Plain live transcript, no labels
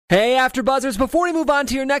Hey, AfterBuzzers, before we move on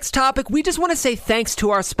to your next topic, we just want to say thanks to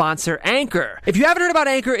our sponsor, Anchor. If you haven't heard about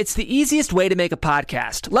Anchor, it's the easiest way to make a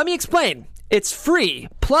podcast. Let me explain. It's free.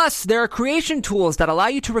 Plus, there are creation tools that allow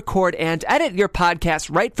you to record and edit your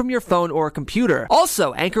podcast right from your phone or computer.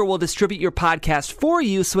 Also, Anchor will distribute your podcast for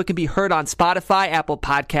you so it can be heard on Spotify, Apple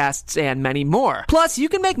Podcasts, and many more. Plus, you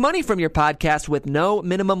can make money from your podcast with no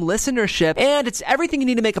minimum listenership, and it's everything you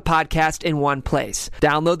need to make a podcast in one place.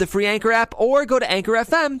 Download the free Anchor app or go to Anchor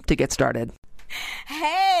FM to get started.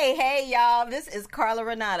 Hey, y'all. This is Carla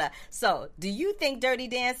Renata. So, do you think Dirty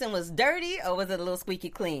Dancing was dirty or was it a little squeaky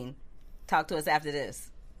clean? Talk to us after this.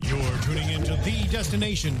 You're tuning into the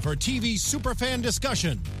destination for TV superfan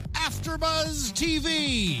discussion, AfterBuzz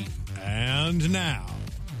TV. And now,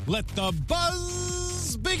 let the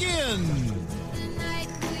buzz begin.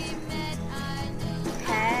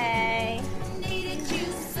 Hey. Needed you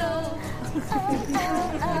so.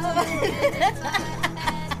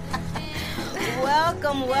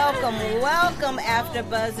 Welcome,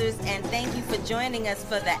 AfterBuzzers, and thank you for joining us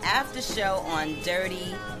for the after show on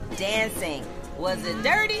Dirty Dancing. Was it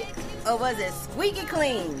dirty or was it squeaky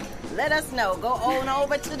clean? Let us know. Go on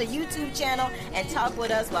over to the YouTube channel and talk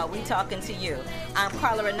with us while we talking to you. I'm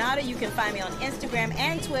Carla Renata. You can find me on Instagram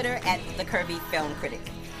and Twitter at The Curvy Film Critic.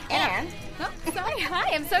 And...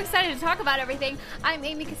 Hi, I'm so excited to talk about everything. I'm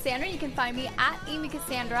Amy Cassandra. You can find me at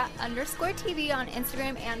AmyCassandra_TV on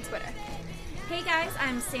Instagram and Twitter. Hey guys,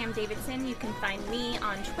 I'm Sam Davidson. You can find me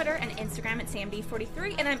on Twitter and Instagram at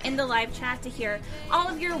SamD43, and I'm in the live chat to hear all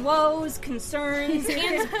of your woes, concerns,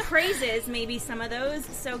 and praises, maybe some of those,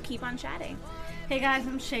 so keep on chatting. Hey guys,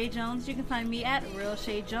 I'm Shay Jones. You can find me at Real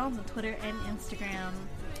Shay Jones on Twitter and Instagram.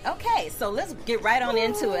 Okay, so let's get right on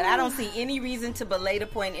into it. I don't see any reason to belay the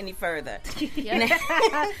point any further.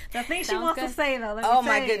 The thing she wants to say, though. Oh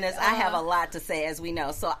my goodness, I have a lot to say, as we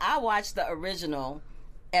know. So I watched the original,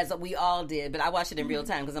 as we all did, but I watched it in real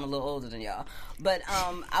time because I'm a little older than y'all. But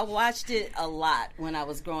I watched it a lot when I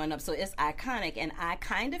was growing up, so it's iconic, and I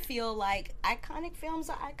kind of feel like iconic films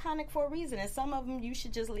are iconic for a reason, and some of them you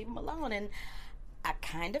should just leave them alone, and I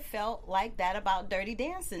kind of felt like that about Dirty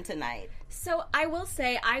Dancing tonight. So I will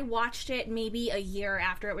say I watched it maybe a year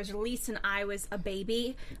after it was released, and I was a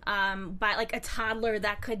baby, by like a toddler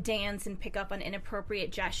that could dance and pick up on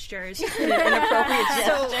inappropriate gestures. So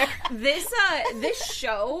this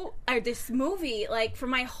show or this movie, like for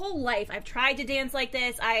my whole life, I've tried to dance like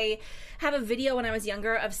this. I have a video when I was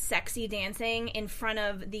younger of sexy dancing in front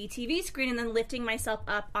of the TV screen and then lifting myself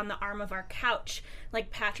up on the arm of our couch like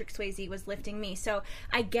Patrick Swayze was lifting me. So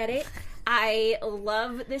I get it. I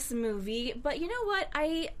love this movie, but you know what?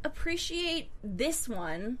 I appreciate this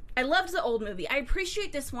one. I loved the old movie. I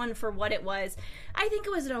appreciate this one for what it was. I think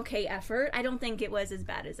it was an okay effort. I don't think it was as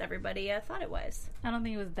bad as everybody thought it was. I don't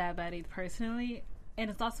think it was that bad personally,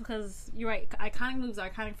 and it's also because, you're right, iconic movies are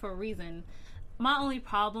iconic for a reason. My only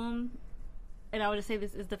problem, and I would just say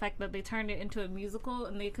this, is the fact that they turned it into a musical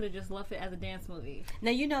and they could have just left it as a dance movie.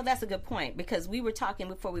 Now, you know, that's a good point, because we were talking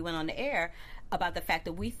before we went on the air about the fact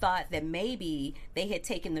that we thought that maybe they had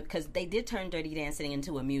taken because they did turn Dirty Dancing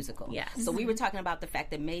into a musical. Yes. So we were talking about the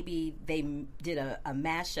fact that maybe they did a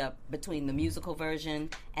mashup between the musical version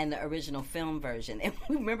and the original film version. And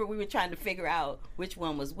remember, we were trying to figure out which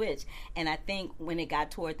one was which. And I think when it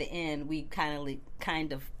got toward the end, we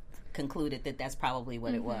kind of concluded that that's probably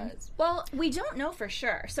what it was. Well, we don't know for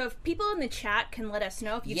sure. So if people in the chat can let us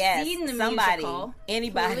know if you've seen the somebody, musical.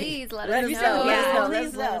 Anybody. Please let us know.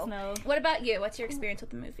 Please let us know. What about you? What's your experience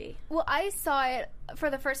with the movie? Well, I saw it for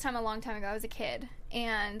the first time a long time ago. I was a kid.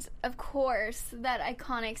 And, of course, that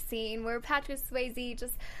iconic scene where Patrick Swayze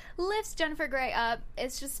just lifts Jennifer Grey up.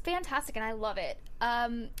 It's just fantastic, and I love it.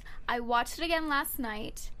 I watched it again last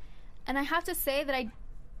night, and I have to say that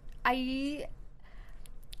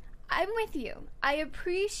I'm with you. I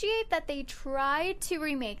appreciate that they tried to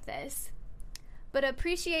remake this, but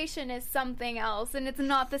appreciation is something else, and it's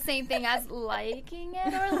not the same thing as liking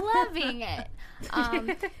it or loving it.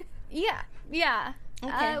 Yeah. Okay.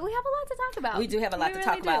 We have a lot to talk about. We do have a lot to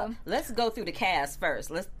talk about. do. Let's go through the cast first.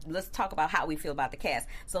 Let's talk about how we feel about the cast.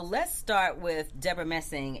 So let's start with Deborah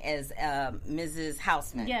Messing as Mrs.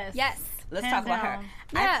 Houseman. Yes. Let's Hands talk about her. down.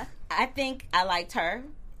 Yeah. I think I liked her.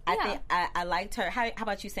 I Yeah. think I liked her. How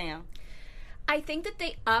about you, Sam? I think that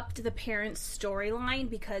they upped the parents' storyline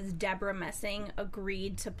because Deborah Messing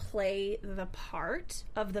agreed to play the part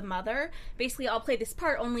of the mother. Basically, I'll play this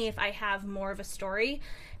part only if I have more of a story.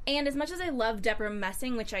 And as much as I love Deborah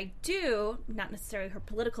Messing, which I do, not necessarily her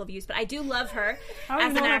political views, but I do love her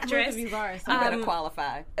as an actress. You better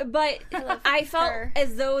qualify. But I felt her.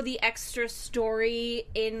 as though the extra story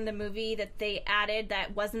in the movie that they added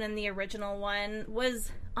that wasn't in the original one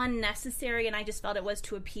was unnecessary, and I just felt it was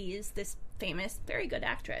to appease this famous, very good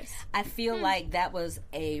actress. I feel like that was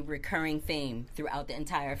a recurring theme throughout the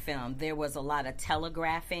entire film. There was a lot of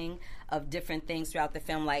telegraphing of different things throughout the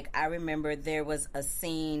film. Like, I remember there was a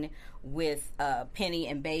scene with Penny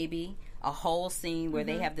and Baby, a whole scene where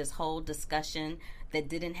they have this whole discussion that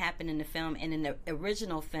didn't happen in the film. And in the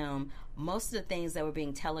original film, most of the things that were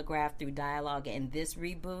being telegraphed through dialogue in this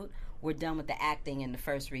reboot were done with the acting in the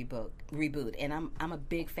first reboot. And I'm a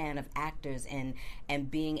big fan of actors and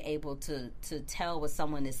being able to tell what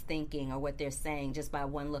someone is thinking or what they're saying just by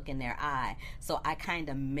one look in their eye. So I kind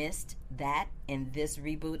of missed that in this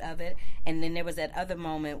reboot of it. And then there was that other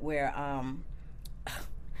moment where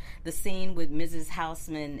the scene with Mrs.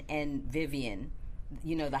 Houseman and Vivian,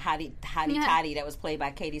 you know, the hottie toddy that was played by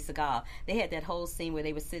Katie Seagal. They had that whole scene where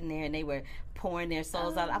they were sitting there and they were pouring their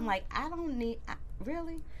souls out. I'm like, I don't need,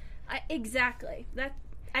 really? Exactly. That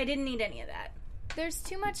I didn't need any of that. There's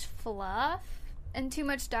too much fluff and too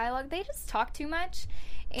much dialogue. They just talk too much.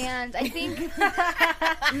 And I think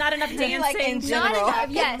not enough dancing. Like in general. Not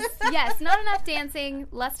enough, yes, not enough dancing,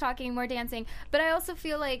 less talking, more dancing. But I also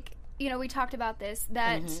feel like, you know, we talked about this,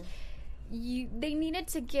 that they needed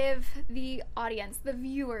to give the audience, the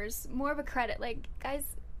viewers, more of a credit. Like, guys,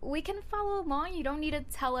 we can follow along. You don't need to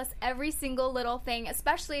tell us every single little thing,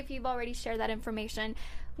 especially if you've already shared that information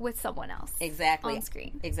with someone else. Exactly. On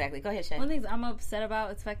screen. Exactly. Go ahead, Shay. One of the things I'm upset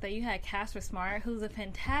about is the fact that you had Casper Smart, who's a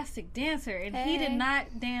fantastic dancer, and he did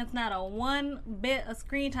not dance not a one bit of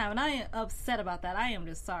screen time, and I am upset about that. I am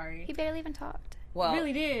just sorry. He barely even talked. Well,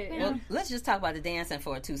 really did. Well, let's just talk about the dancing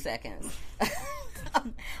for 2 seconds.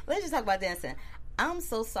 Let's just talk about dancing. I'm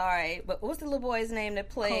so sorry, but what's the little boy's name that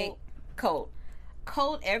played Colt?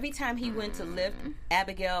 Colt, every time he went to lift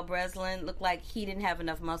Abigail Breslin, looked like he didn't have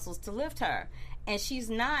enough muscles to lift her. And she's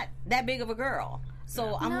not that big of a girl.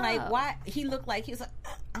 So I'm like, why? He looked like, he was like,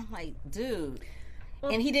 I'm like, dude.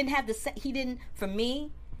 Well, and he didn't have he didn't, for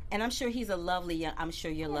me, and I'm sure he's a lovely young, I'm sure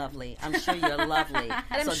you're lovely. I'm sure you're lovely.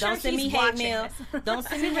 So sure don't send me hate mail. Don't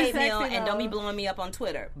send me hate mail and don't be blowing me up on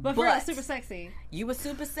Twitter. But for real, super sexy. You were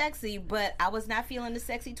super sexy, but I was not feeling the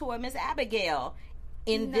sexy toward Miss Abigail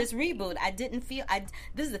in this reboot. I didn't feel,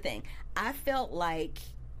 this is the thing. I felt like,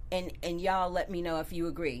 and y'all let me know if you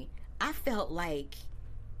agree, I felt like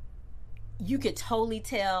you could totally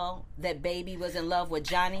tell that Baby was in love with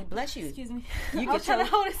Johnny. Bless you. Excuse me. You I was trying to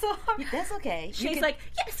hold it so hard. That's okay. She's like,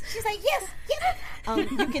 yes. She's like, yes.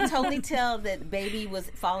 You can totally tell that Baby was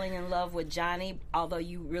falling in love with Johnny, although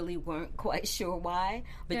you really weren't quite sure why.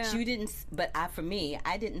 But you didn't. But for me,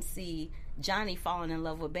 I didn't see Johnny falling in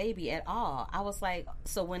love with Baby at all. I was like,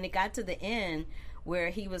 so when it got to the end where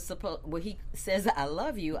he says I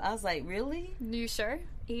love you, I was like, really? You sure?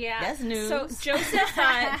 Yeah. That's news. So Joseph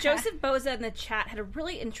Boza in the chat had a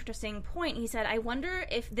really interesting point. He said, I wonder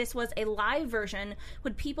if this was a live version,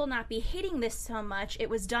 would people not be hating this so much? It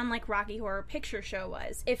was done like Rocky Horror Picture Show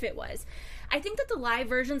was, if it was. I think that the live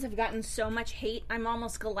versions have gotten so much hate, I'm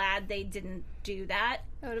almost glad they didn't do that.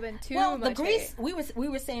 That would have been too well, much the Grease, hate. we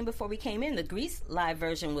were saying before we came in, the Grease live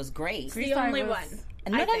version was great. The only one.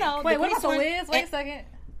 No. Wait, what about the Wiz? Wait a second.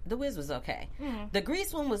 The Wiz was okay. The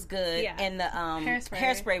Grease one was good, and the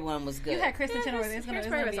hairspray one was good. You had Kristen Chenoweth. It's gonna be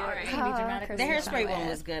dramatic. The hairspray one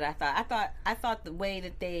was good. I thought the way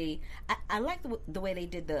that I liked the way they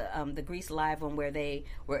did the Grease live one, where they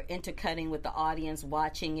were intercutting with the audience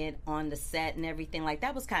watching it on the set and everything. Like,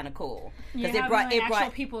 that was kind of cool because it brought actual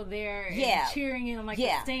people there, and cheering in like the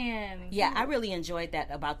stands. Yeah, I really enjoyed that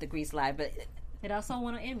about the Grease live, but. It also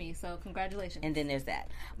won an Emmy, so congratulations. And then there's that.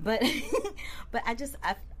 But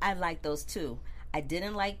I like those two. I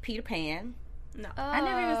didn't like Peter Pan. No. I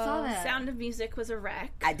never even saw that. Sound of Music was a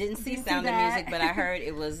wreck. I didn't see Sound of Music, but I heard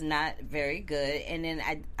it was not very good. And then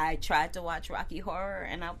I tried to watch Rocky Horror,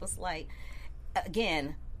 and I was like,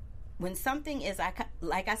 again, when something is,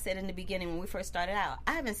 like I said in the beginning when we first started out,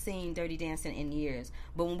 I haven't seen Dirty Dancing in years.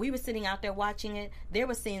 But when we were sitting out there watching it, there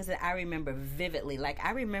were scenes that I remember vividly. Like, I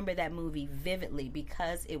remember that movie vividly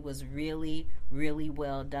because it was really, really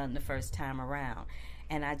well done the first time around.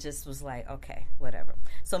 And I just was like, okay, whatever.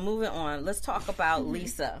 So moving on, let's talk about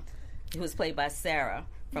Lisa, who was played by Sarah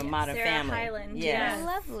from Modern Sarah Family. Hyland. Yeah.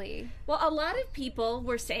 Lovely. Well, a lot of people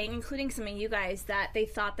were saying, including some of you guys, that they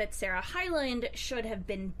thought that Sarah Hyland should have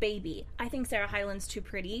been Baby. I think Sarah Hyland's too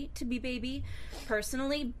pretty to be Baby,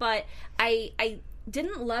 personally, but I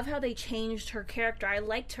didn't love how they changed her character. I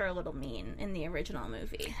liked her a little mean in the original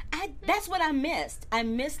movie. That's what I missed. I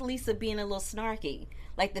missed Lisa being a little snarky.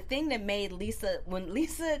 Like, the thing that made Lisa, when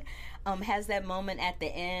Lisa has that moment at the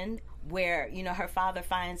end where, you know, her father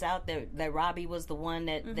finds out that Robbie was the one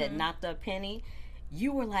that knocked up Penny,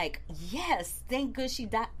 you were like, yes, thank goodness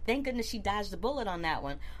she dodged the bullet on that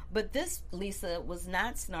one. But this Lisa was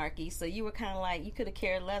not snarky, so you were kind of like, you could have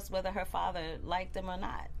cared less whether her father liked him or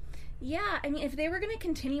not. Yeah, I mean, if they were going to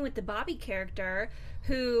continue with the Bobby character,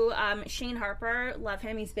 who Shane Harper, love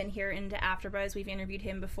him, he's been here into AfterBuzz, we've interviewed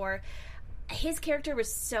him before. His character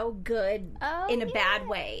was so good in a bad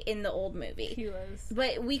way in the old movie. He was.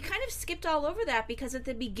 But we kind of skipped all over that because at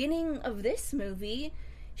the beginning of this movie,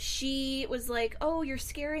 she was like, oh, you're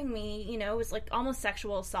scaring me, you know, it was like almost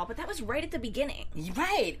sexual assault, but that was right at the beginning.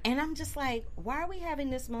 Right. And I'm just like, why are we having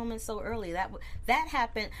this moment so early? That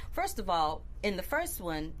happened. First of all, in the first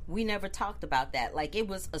one, we never talked about that. Like, it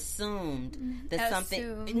was assumed that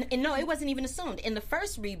something... No, it wasn't even assumed. In the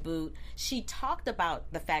first reboot, she talked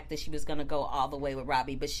about the fact that she was going to go all the way with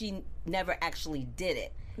Robbie, but she never actually did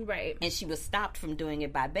it. Right. And she was stopped from doing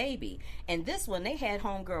it by Baby. And this one, they had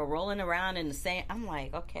Homegirl rolling around in the sand. I'm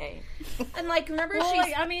like, okay. And, like, remember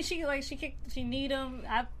she need him...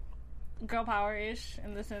 girl power-ish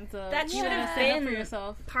in the sense of that should have been been for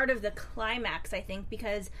yourself. Part of the climax, I think,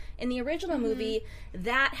 because in the original movie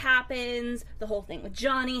that happens, the whole thing with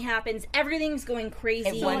Johnny happens, everything's going crazy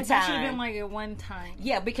at one time. That should have been like at one time.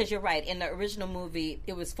 Yeah, because you're right. In the original movie,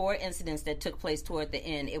 it was 4 incidents that took place toward the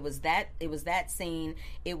end. It was that scene.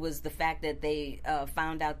 It was the fact that they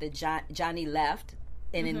found out that Johnny left.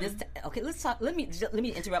 And in this, okay, let's talk. Let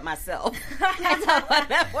me interrupt myself. I talk about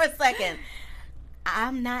that for a second.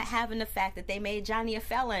 I'm not having the fact that they made Johnny a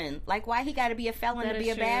felon. Like, why he got to be a felon to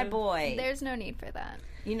be a bad boy? There's no need for that.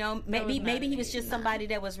 You know, maybe he was just somebody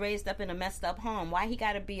that was raised up in a messed up home. Why he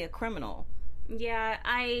got to be a criminal? Yeah,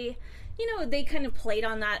 they kind of played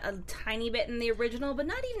on that a tiny bit in the original, but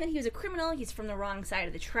not even that he was a criminal. He's from the wrong side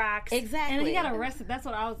of the tracks. Exactly. And he got arrested. That's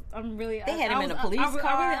what I'm really... They had him in a police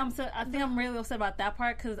car. I think I'm really upset about that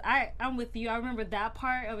part, because I'm with you. I remember that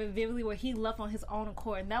part of it vividly where he left on his own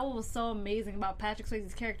accord. And that was so amazing about Patrick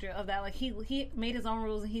Swayze's character of that. Like, he made his own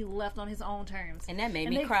rules and he left on his own terms. And that made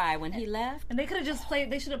me cry when he left. And they could have just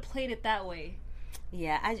they should have played it that way.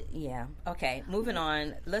 Yeah, okay, moving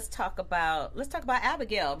on. Let's talk about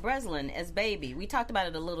Abigail Breslin as Baby. We talked about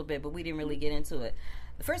it a little bit, but we didn't really get into it.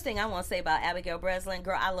 The first thing I want to say about Abigail Breslin,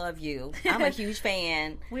 girl, I love you. I'm a huge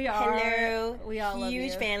fan. We are. Hello. We all love you.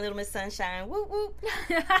 Huge fan, Little Miss Sunshine. Whoop, whoop.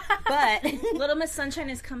 But Little Miss Sunshine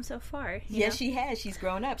has come so far. Yes, she has. She's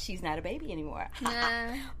grown up. She's not a baby anymore.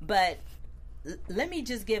 But let me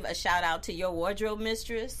just give a shout out to your wardrobe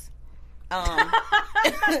mistress.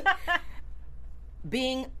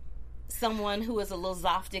 Being someone who is a little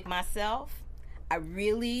Zoftic myself, I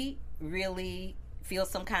really, really feel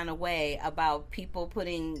some kind of way about people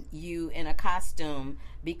putting you in a costume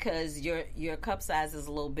because your cup size is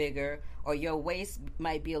a little bigger or your waist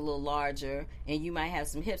might be a little larger and you might have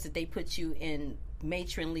some hips, that they put you in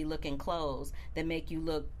matronly looking clothes that make you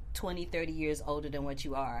look 20, 30 years older than what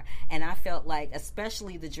you are. And I felt like,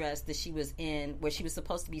 especially the dress that she was in, where she was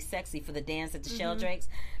supposed to be sexy for the dance at the Sheldrakes,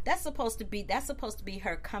 that's supposed to be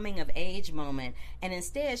her coming of age moment. And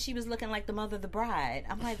instead, she was looking like the mother of the bride.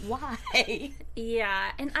 I'm like, why?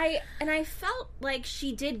 Yeah, and I felt like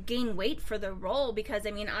she did gain weight for the role because,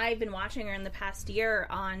 I mean, I've been watching her in the past year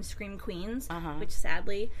on Scream Queens, which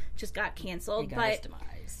sadly just got canceled.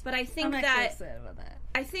 But I think I'm that upset about that.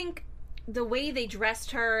 I think the way they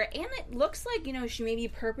dressed her, and it looks like, she maybe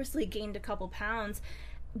purposely gained a couple pounds.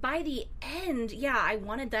 By the end, I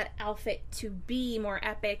wanted that outfit to be more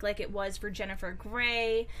epic like it was for Jennifer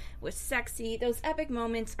Grey, was sexy. Those epic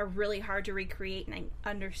moments are really hard to recreate, and I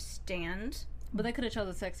understand. But they could have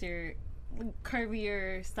chosen a sexier,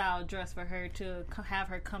 curvier style dress for her to have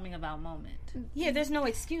her coming about moment. Yeah, there's no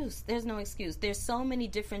excuse. There's so many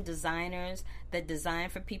different designers that design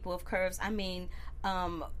for people with curves. I mean,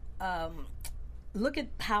 look at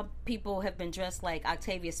how people have been dressed like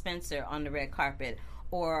Octavia Spencer on the red carpet,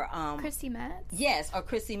 or Chrissy Metz. Yes, or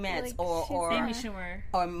Chrissy Metz, or Amy Schumer,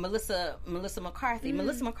 or Melissa McCarthy.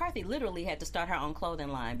 Melissa McCarthy literally had to start her own clothing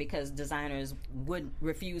line because designers would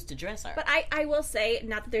refuse to dress her. But I will say,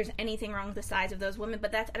 not that there's anything wrong with the size of those women,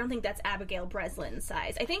 but I don't think that's Abigail Breslin's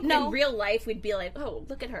size. I think in real life we'd be like, oh,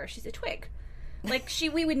 look at her, she's a twig. Like,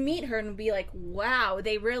 we would meet her and be like, wow,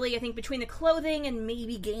 they really, I think between the clothing and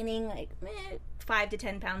maybe gaining, 5 to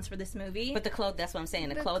 10 pounds for this movie. But that's what I'm saying.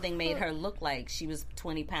 The clothing made her look like she was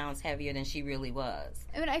 20 pounds heavier than she really was.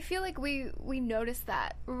 I mean, I feel like we noticed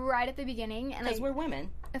that right at the beginning. Because we're women.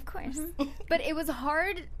 Of course. But it was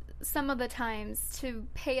hard some of the times to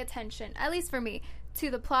pay attention, at least for me, to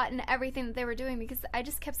the plot and everything that they were doing, because I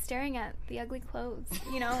just kept staring at the ugly clothes,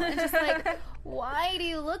 and just like, why do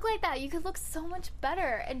you look like that? You could look so much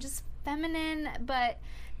better and just feminine, but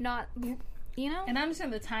not You know? And I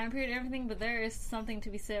understand the time period and everything, but there is something to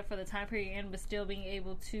be said for the time period and but still being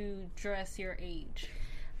able to dress your age.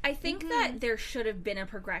 I think that there should have been a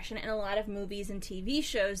progression. In a lot of movies and TV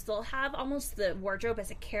shows, they'll have almost the wardrobe as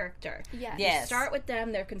a character. Yes. Yes. You start with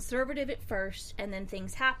them, they're conservative at first, and then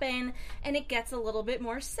things happen, and it gets a little bit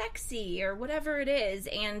more sexy, or whatever it is,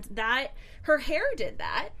 and that, her hair did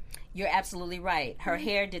that. You're absolutely right. Her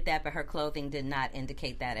hair did that, but her clothing did not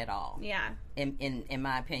indicate that at all. Yeah. In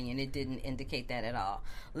my opinion, it didn't indicate that at all.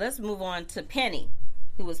 Let's move on to Penny,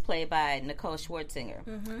 who was played by Nicole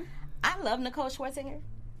Schwarzenegger. I love Nicole Schwarzenegger.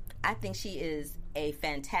 I think she is a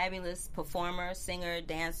fantabulous performer, singer,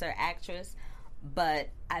 dancer, actress. But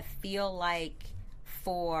I feel like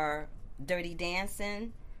for Dirty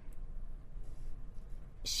Dancing,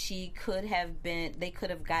 they could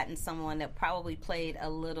have gotten someone that probably played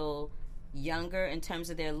a little younger in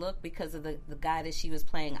terms of their look, because of the guy that she was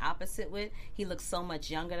playing opposite with. He looked so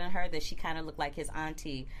much younger than her that she kind of looked like his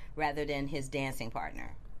auntie rather than his dancing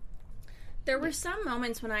partner. There were some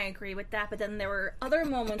moments when I agree with that, but then there were other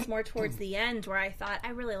moments more towards the end where I thought, I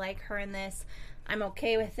really like her in this. I'm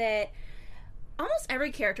okay with it. Almost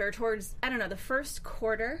every character towards, I don't know, the first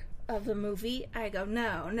quarter of the movie, I go,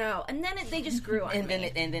 no. And then they just grew on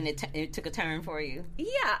me. And then it took a turn for you.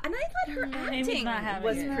 Yeah, and I thought her acting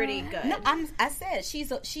was pretty good. No, I said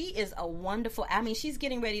she is a wonderful. I mean, she's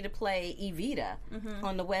getting ready to play Evita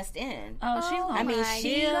on the West End. Oh, she's I mean,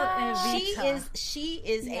 Evita. she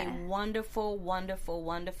is a wonderful, wonderful,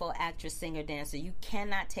 wonderful actress, singer, dancer. You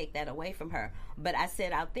cannot take that away from her. But I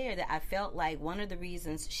said out there that I felt like one of the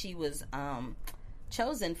reasons she was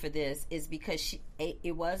chosen for this is because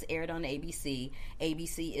it was aired on ABC.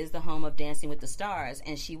 ABC is the home of Dancing with the Stars,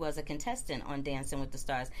 and she was a contestant on Dancing with the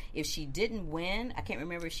Stars. If she didn't win, I can't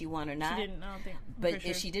remember if she won or not. She didn't, I don't think. But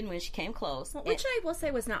if she didn't win, she came close. Which I will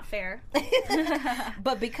say was not fair.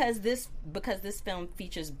 But because this film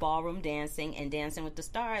features ballroom dancing and Dancing with the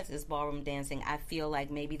Stars is ballroom dancing, I feel like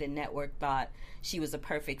maybe the network thought she was a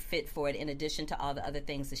perfect fit for it, in addition to all the other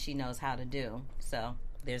things that she knows how to do. So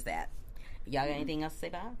there's that. Y'all got anything else to say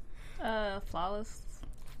about her? Flawless.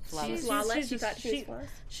 She's flawless. You thought she was flawless?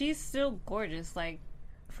 She's still gorgeous, like,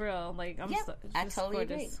 for real. Like, I totally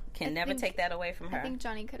agree. Can never take that away from her. I think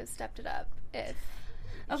Johnny could have stepped it up if.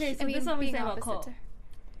 Okay, so this is what we say about Cole.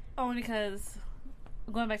 Only because,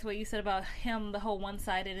 going back to what you said about him, the whole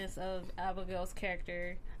one-sidedness of Abigail's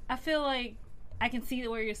character, I feel like I can see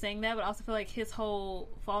where you're saying that, but I also feel like his whole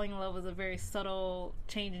falling in love was a very subtle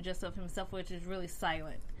change in just of himself, which is really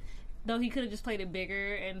silent. Though he could have just played it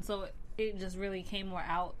bigger, and so it just really came more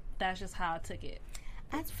out. That's just how I took it.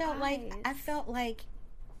 I felt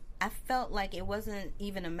like it wasn't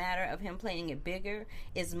even a matter of him playing it bigger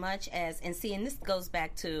as much as, and this goes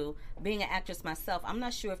back to being an actress myself. I'm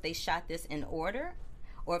not sure if they shot this in order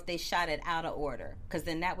or if they shot it out of order, because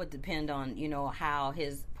then that would depend on, how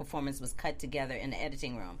his performance was cut together in the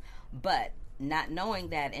editing room. But not knowing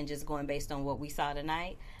that and just going based on what we saw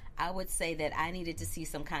tonight, I would say that I needed to see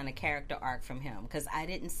some kind of character arc from him, because I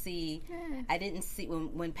didn't see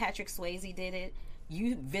when Patrick Swayze did it.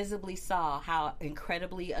 You visibly saw how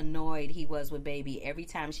incredibly annoyed he was with Baby every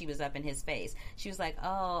time she was up in his face. She was like,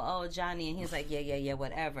 oh, Johnny, and he was like, yeah,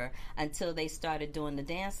 whatever, until they started doing the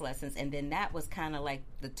dance lessons, and then that was kind of like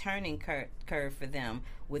the turning curve for them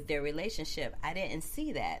with their relationship. I didn't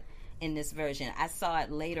see that in this version. I saw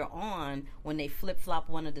it later on when they flip-flop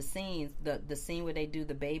one of the scenes, the scene where they do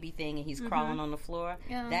the baby thing and he's crawling on the floor.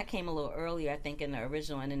 Yeah. That came a little earlier, I think, in the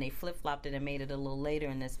original, and then they flip-flopped it and made it a little later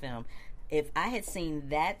in this film. If I had seen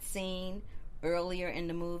that scene earlier in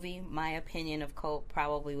the movie, my opinion of Colt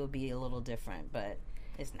probably would be a little different, but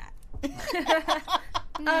it's not.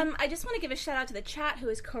 I just want to give a shout out to the chat who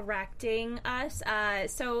is correcting us.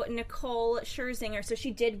 So Nicole Scherzinger, so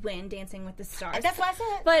she did win Dancing with the Stars. That's what I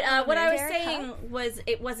said. But what I was saying was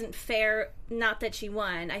it wasn't fair. Not that she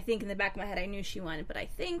won. I think in the back of my head I knew she won. But I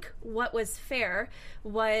think what was fair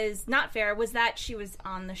was not fair was that she was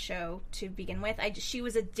on the show to begin with. She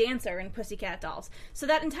was a dancer in Pussycat Dolls. So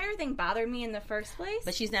that entire thing bothered me in the first place.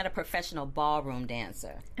 But she's not a professional ballroom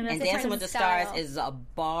dancer. And Dancing with the Stars is a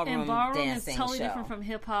ballroom dancing is totally show. Different from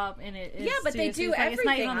hip hop, and it is but they do everything it's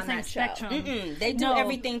not even on the same that spectrum. show. They do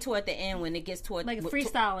everything toward the end when it gets toward like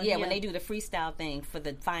freestyling. When they do the freestyle thing for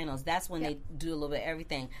the finals, that's when they do a little bit of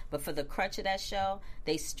everything. But for the crutch of that show,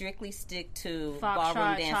 they strictly stick to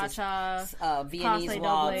ballroom dances, Viennese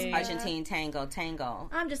waltz, Argentine tango.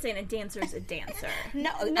 I'm just saying a dancer's a dancer.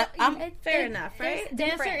 Fair enough, right?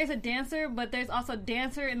 Dancer is a dancer, but there's also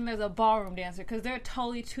dancer and there's a ballroom dancer, because they're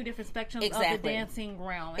totally two different spectrums of the dancing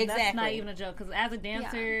realm. And that's not even a joke, because as a dancer,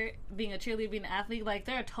 dancer, being a cheerleader, being an athlete, like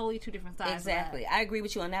there are totally two different sides. Exactly. I agree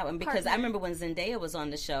with you on that one because I remember when Zendaya was on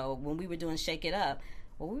the show, when we were doing Shake It Up.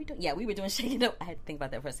 What were we doing? Yeah, we were doing Shake It Up. I had to think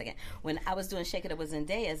about that for a second. When I was doing Shake It Up with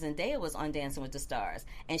Zendaya, Zendaya was on Dancing with the Stars.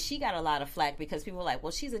 And she got a lot of flack because people were like,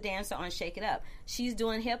 well, she's a dancer on Shake It Up. She's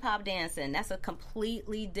doing hip-hop dancing. That's a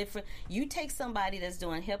completely different... You take somebody that's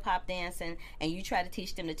doing hip-hop dancing and you try to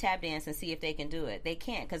teach them to tap dance and see if they can do it. They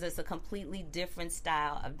can't because it's a completely different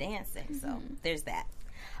style of dancing. So there's that.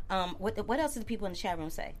 What else did the people in the chat room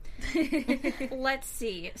say? Let's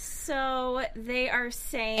see. So they are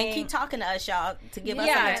saying... And keep talking to us, y'all, to give us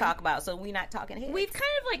something to talk about so we're not talking here. We've kind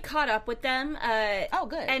of, like, caught up with them. Oh,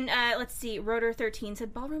 good. And let's see. Rotor13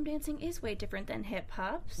 said, ballroom dancing is way different than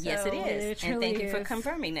hip-hop. So yes, it is. And thank you for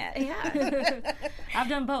confirming that. Yeah. I've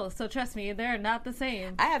done both, so trust me, they're not the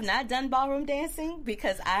same. I have not done ballroom dancing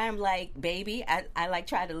because I am like, baby, I like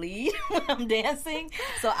try to lead when I'm dancing.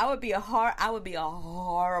 So I would be a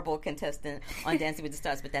horrible contestant on Dancing with the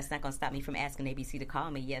Stars, but that's not going to stop me from asking ABC to call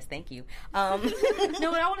me. Yes, thank you. No,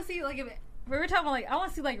 but I want to see, like, if we were talking about, like, I want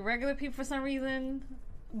to see, like, regular people for some reason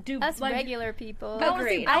do us like, regular people. I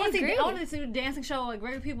want to see a dancing show like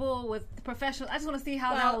regular people with professionals. I just want to see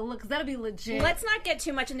how that will look because that'll be legit. Let's not get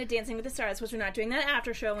too much into Dancing with the Stars because we're not doing that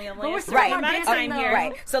after show. We only have right amount of time here.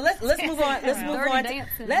 Right. So let's move on.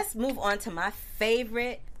 Let's move on to my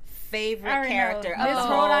favorite character of Miss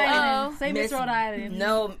Rhode Island. Say Miss Rhode Island.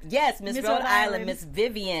 No, yes, Miss Rhode Island. Miss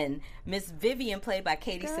Vivian. Miss Vivian played by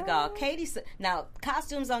Katie Seagal. Now,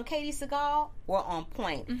 costumes on Katie Seagal were on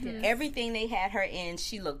point. Mm-hmm. Everything they had her in,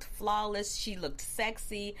 she looked flawless. She looked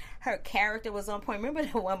sexy. Her character was on point. Remember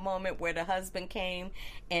the one moment where the husband came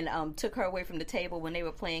and took her away from the table when they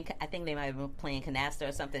were playing, I think they might have been playing canasta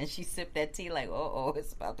or something, and she sipped that tea like,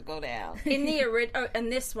 it's about to go down. In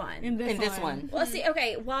this one. In this one. Well, see,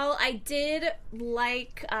 okay, while I did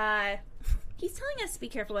like... He's telling us to be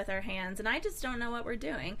careful with our hands, and I just don't know what we're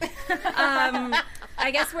doing.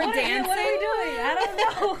 I guess we're dancing. What are we doing? I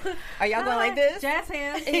don't know. Are y'all going like this? Jazz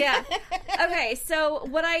hands. Yeah. Okay, so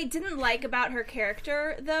what I didn't like about her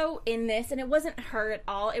character, though, in this, and it wasn't her at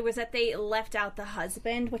all, it was that they left out the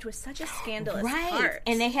husband, which was such a scandalous part.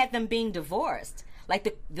 And they had them being divorced.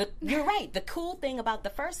 Like, you're right. The cool thing about the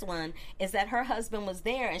first one is that her husband was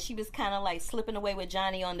there and she was kind of like slipping away with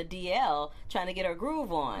Johnny on the DL trying to get her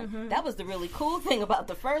groove on. Mm-hmm. That was the really cool thing about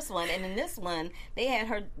the first one. And in this one, they had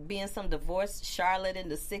her being some divorced Charlotte in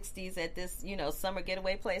the 60s at this, summer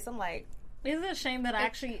getaway place. I'm like... Isn't it a shame that I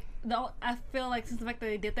feel like since the fact that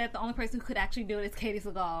they did that, the only person who could actually do it is Katie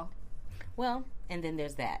Seagal. Well, and then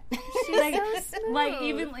there's that. She's so smooth. Like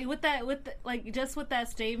even like with that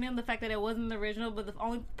statement, the fact that it wasn't the original, but the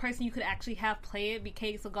only person you could actually have play it be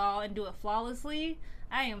Katie Seagal and do it flawlessly.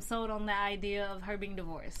 I am sold on the idea of her being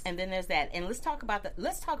divorced. And then there's that. And let's talk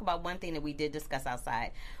about one thing that we did discuss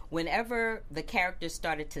outside. Whenever the characters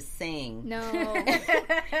started to sing. No.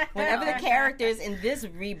 Whenever the characters in this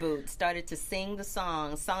reboot started to sing the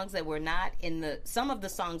songs that were not some of the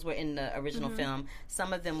songs were in the original film,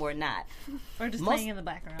 some of them were not. Or just playing in the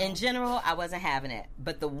background. In general, I wasn't having it.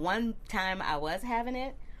 But the one time I was having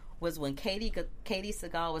it was when Katie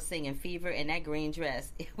Seagal was singing Fever in that green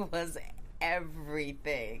dress. It was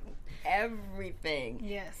everything.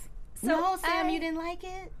 Yes. So, no, Sam, you didn't like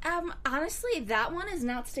it? Honestly, that one is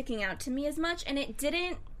not sticking out to me as much, and it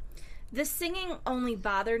didn't... The singing only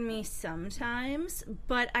bothered me sometimes,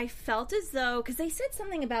 but I felt as though... Because they said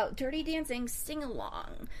something about Dirty Dancing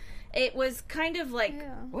sing-along. It was kind of like...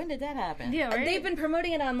 Yeah. When did that happen? Yeah, right? They've been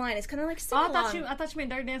promoting it online. It's kind of like sing-along. I thought you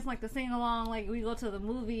meant Dirty Dancing like the sing-along, like we go to the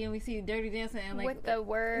movie and we see Dirty Dancing and like... With the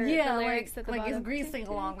words, the lyrics at the like bottom. it's Grease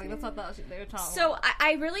sing-along, like that's what I thought they were talking So about.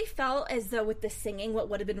 I really felt as though with the singing, what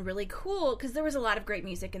would have been really cool, because there was a lot of great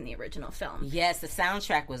music in the original film. Yes, the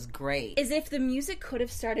soundtrack was great. Is if the music could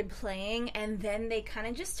have started playing and then they kind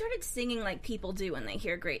of just started singing like people do when they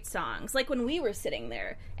hear great songs. Like when we were sitting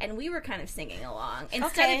there and we were kind of singing along.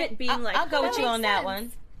 Instead of it being I'll go with you on that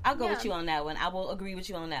one. I'll go with you on that one. I will agree with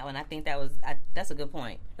you on that one. I think that's a good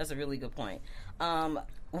point. That's a really good point.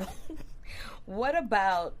 What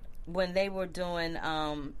about when they were doing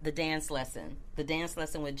the dance lesson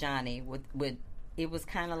with Johnny? With it was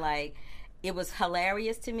kind of like, it was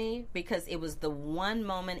hilarious to me because it was the one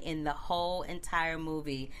moment in the whole entire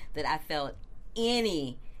movie that I felt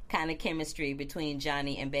any kind of chemistry between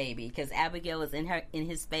Johnny and Baby, because Abigail was in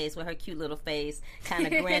his face with her cute little face, kind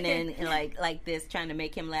of grinning and like this, trying to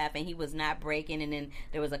make him laugh, and he was not breaking. And then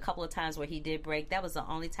there was a couple of times where he did break. That was the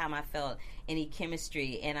only time I felt any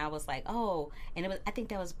chemistry, and I was like, oh, and I think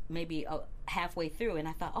that was maybe halfway through, and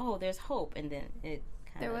I thought, oh, there's hope, and then it.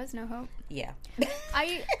 There was no hope. Yeah.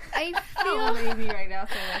 I Oh, feel baby, right now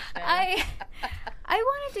so much. I I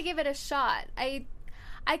wanted to give it a shot. I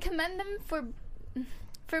commend them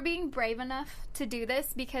for being brave enough to do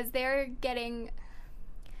this, because they're getting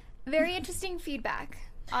very interesting feedback,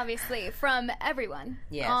 obviously, from everyone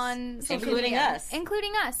on social including media. us.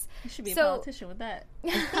 Including us. You should be a politician with that.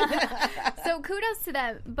 So kudos to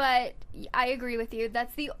them, but I agree with you.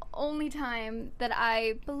 That's the only time that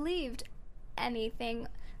I believed anything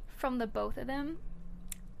from the both of them.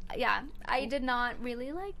 Yeah, I did not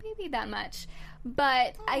really like Baby that much,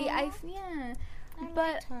 but I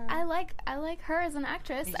like her as an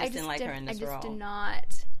actress. You just didn't like her in this role. I just did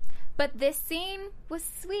not. But this scene was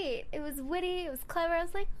sweet. It was witty. It was clever. I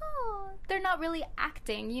was like, oh, they're not really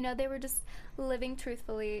acting. You know, they were just living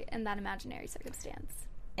truthfully in that imaginary circumstance.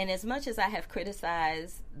 And as much as I have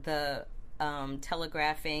criticized the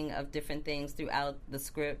telegraphing of different things throughout the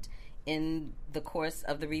script, in the course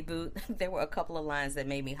of the reboot, there were a couple of lines that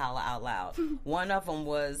made me holler out loud. One of them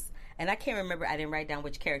was, and I can't remember, I didn't write down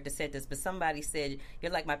which character said this, but somebody said,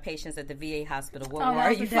 "You're like my patients at the VA hospital. What war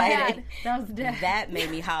are you fighting?" That was the dad. That made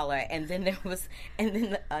me holler. And then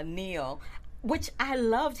Neil, which I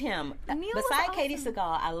loved him. Neil was Beside Katie awesome.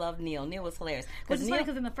 Seagal, I loved Neil. Neil was hilarious. Which is funny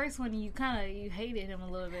because in the first one you hated him a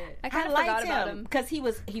little bit. I kind of liked forgot about him. because he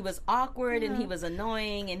was awkward and he was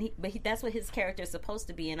annoying, and that's what his character is supposed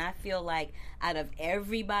to be. And I feel like out of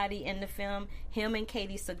everybody in the film, him and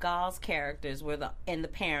Katie Seagal's characters and the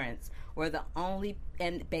parents were the only,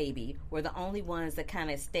 and Baby were the only ones that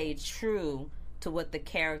kind of stayed true to what the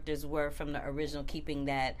characters were from the original, keeping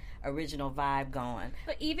that original vibe going.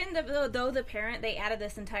 But even though the parent, they added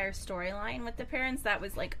this entire storyline with the parents that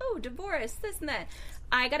was like, oh, divorce, this and that.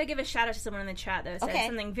 I got to give a shout out to someone in the chat that said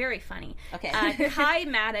something very funny. Okay. Kai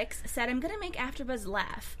Maddox said, "I'm going to make AfterBuzz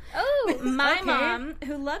laugh." Oh, My mom,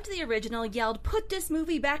 who loved the original, yelled, "Put this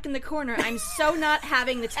movie back in the corner. I'm so not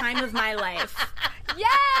having the time of my life."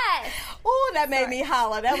 yes! Ooh, that made me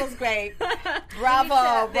holler. That was great.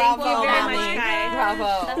 Bravo, Thank bravo, you very mommy. much, guys.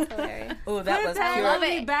 Bravo. That's hilarious. Ooh, that was pure. love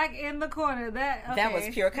it. Back in the corner. That was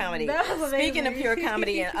pure comedy. That was Speaking of amazing. pure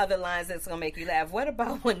comedy and other lines that's going to make you laugh, what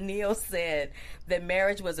about when Neil said that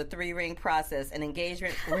marriage was a 3-ring process, an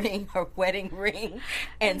engagement ring, a wedding ring,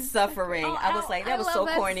 and suffering? I was like, that was love so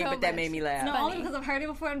that corny, so but that much. made me laugh. No, only because I've heard it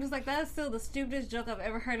before. I'm just like, that is still the stupidest joke I've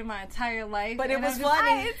ever heard in my entire life. But it And was I'm just-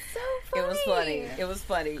 funny. It's so funny. It was funny. It was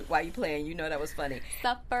funny. Why you playing? You know that was funny.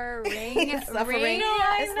 Suffering. Suffering. Ring. No,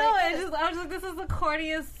 I It's know. like- I was like, this is the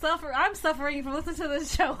corniest suffer. I'm suffering from listening to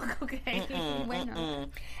this joke. Okay. Wait, no.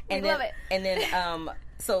 And love then, it. And then,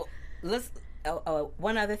 so let's.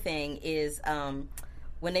 One other thing is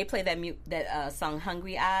when they play that song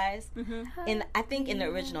 "Hungry Eyes," and I think in the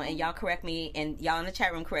original, and y'all correct me, and y'all in the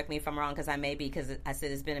chat room correct me if I'm wrong, because I may be, because I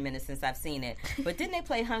said it's been a minute since I've seen it. But didn't they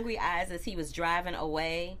play "Hungry Eyes" as he was driving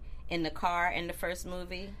away in the car in the first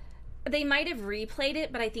movie? They might have replayed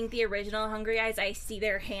it, but I think the original Hungry Eyes, I see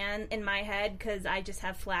their hand in my head because I just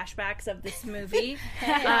have flashbacks of this movie.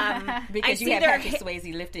 I Because you see had their Patrick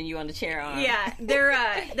Swayze lifting you on the chair arm. Yeah,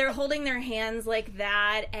 they're holding their hands like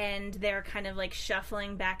that, and they're kind of like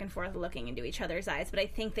shuffling back and forth, looking into each other's eyes. But I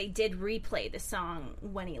think they did replay the song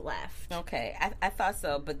when he left. Okay, I thought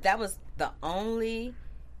so, but that was the only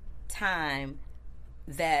time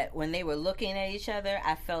that when they were looking at each other,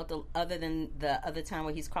 I felt, other than the other time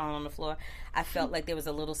where he's crawling on the floor, I felt like there was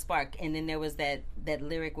a little spark. And then there was that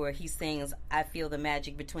lyric where he sings, "I feel the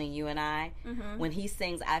magic between you and I." When he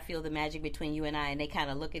sings, "I feel the magic between you and I," and they kind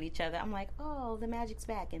of look at each other, I'm like, oh, the magic's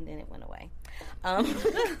back. And then it went away.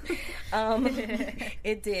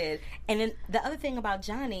 It did. And then the other thing about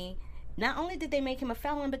Johnny, not only did they make him a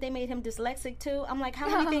felon, but they made him dyslexic too. I'm like, how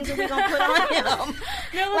many things are we gonna put on him?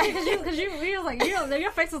 No, because you was like,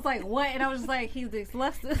 your face was like, what? And I was just like, he's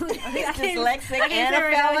dyslexic. He's dyslexic and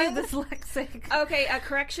a felon. He's dyslexic. Okay, a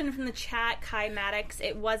correction from the chat, Kai Maddox.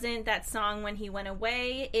 It wasn't that song "When He Went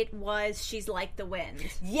Away." It was "She's Like the Wind."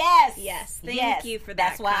 Yes. Yes, thank you for that,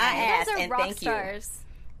 That's why Kai. I You asked, guys are and rock thank stars.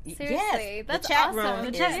 you. Seriously, Yes, that's the chat awesome. room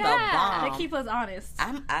The is chat- the yeah. bomb. They keep us honest.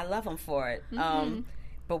 I love them for it.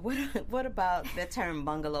 But what about the term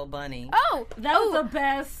 "bungalow bunny"? Oh, That was the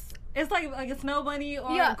best. It's like a snow bunny or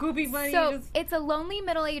a groupie bunny. So just, it's a lonely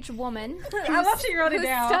middle-aged woman I love she wrote it who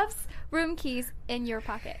down. stuffs room keys in your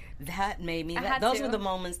pocket. That made me I laugh. had Those to. were the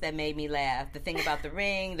moments that made me laugh. The thing about the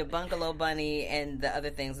ring, the bungalow bunny, and the other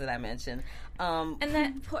things that I mentioned. And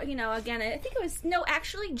that, again, I think it was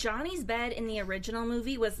actually Johnny's bed in the original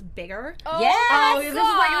movie was bigger. Yes. Oh, this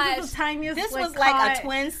was the tiniest. This was cot. like a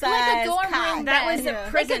twin size Like a dorm cot. room. That was bed.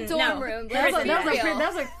 a prison. Like a dorm room. That was Let's be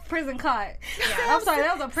real. a prison cot. I'm sorry,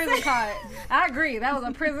 that was a prison cot. I agree, that was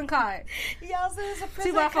a prison cot. Y'all said it was a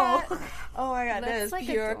prison 2x4. cot? Oh my God, that That's is like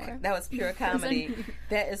a pure. dorm. That was pure comedy.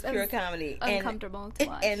 That is pure comedy. Uncomfortable to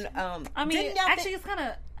watch. And I mean, didn't y'all actually, it's kind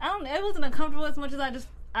of. It wasn't uncomfortable as much as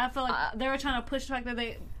I felt like they were trying to push the fact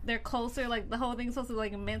that they're closer. Like the whole thing's supposed to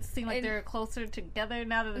like meant to seem like they're closer together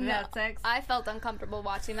now that they had sex. I felt uncomfortable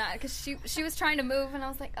watching that because she was trying to move and I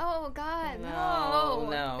was like, oh God,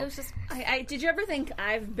 No. It was just Did you ever think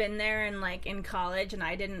I've been there in college and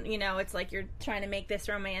I didn't, it's like you're trying to make this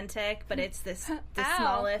romantic, but it's the Ow.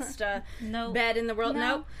 smallest bed in the world. No.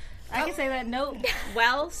 Nope. I can say that. Nope.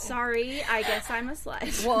 Well, sorry. I guess I'm a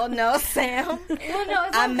slut. Well, no, Sam. Well, no,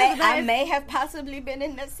 it's I not may because I may have possibly been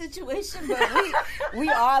in that situation, but we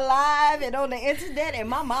are live and on the internet, and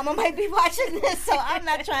my mama might be watching this, so I'm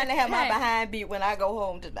not trying to have my behind beat when I go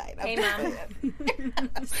home tonight. Hey, Mom.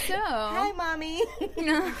 so. Hi, mommy. Can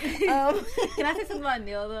I say something about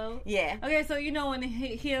Neil though? Yeah. Okay, so when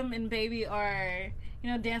him and Baby are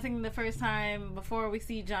dancing the first time before we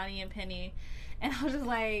see Johnny and Penny. And I was just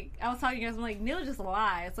like, I was talking to you guys, I'm like, Neil just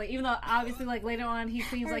lies. Like, even though obviously, like, later on he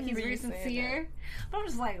seems like he's very sincere. But I'm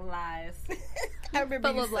just like, lies. I remember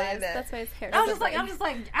Full you of saying lies. that. That's why his hair. I'm just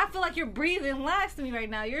like, I feel like you're breathing lies to me right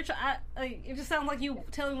now. It just sounds like you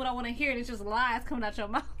telling me what I want to hear, and it's just lies coming out your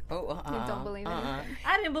mouth. Oh, Don't believe it.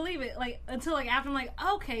 I didn't believe it, like, until, like, after I'm like,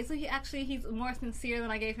 okay, so he's more sincere than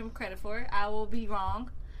I gave him credit for. I will be wrong.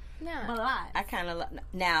 Yeah. But lies. I kind of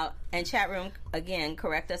now, and chat room, again,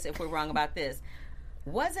 correct us if we're wrong about this.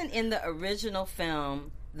 Wasn't in the original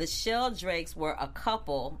film, the Sheldrakes were a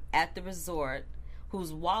couple at the resort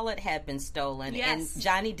whose wallet had been stolen, Yes. and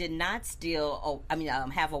Johnny did not steal.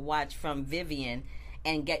 Have a watch from Vivian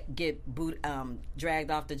and get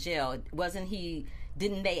dragged off to jail. Wasn't he?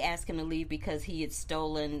 Didn't they ask him to leave because he had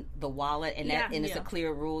stolen the wallet? And it's a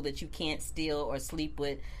clear rule that you can't steal or sleep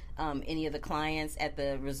with any of the clients at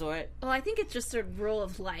the resort. Well, I think it's just a rule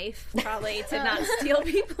of life, probably, to not steal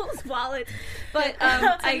people's wallets. But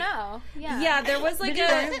Yeah. yeah, there was like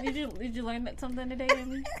Did you learn something today,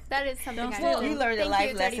 Amy? That is something I Well, did. you learned a Thank life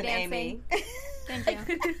you, Dirty lesson, Dancing. Amy. Thank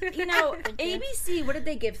you. ABC, what did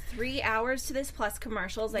they give? 3 hours to this plus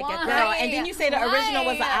commercials? Like, Why? No, and didn't you say the original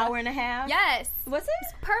was an Why? hour and a half? Yes. was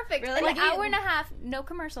it? Perfect. Really? Like Like, hour and a half, no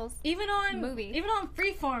commercials. Even on Movie. even on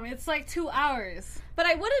Freeform, it's like 2 hours But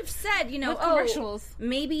I would have said, with commercials.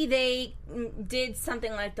 maybe they did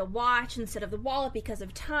something like the watch instead of the wallet because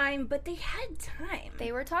of time, but they had time.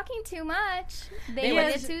 They were talking too much. They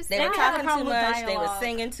wanted to were stop. talking too problem with much. They were dialogue.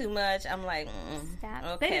 singing too much. I'm like, Stop.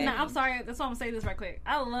 okay. They did not. I'm sorry. That's why I'm gonna say this right quick.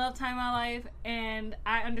 I love Time of My Life, and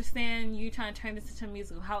I understand you trying to turn this into a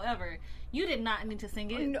musical. However, you did not need to sing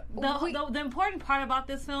it. No, the important part about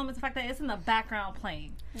this film is the fact that it's in the background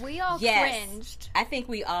playing. We all Yes. cringed. I think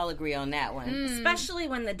we all agree on that one. Especially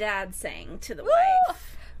when the dad sang to the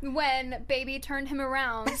wife. When Baby turned him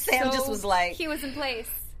around. Sam so just was like, he was in place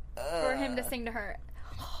for him to sing to her.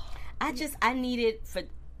 I needed for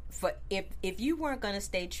if you weren't going to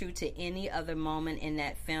stay true to any other moment in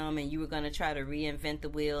that film, and you were going to try to reinvent the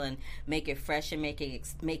wheel and make it fresh and make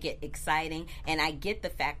it exciting. And I get the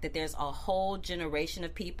fact that there's a whole generation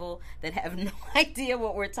of people that have no idea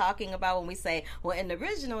what we're talking about when we say, well, in the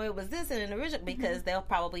original it was this, and in the original, because they'll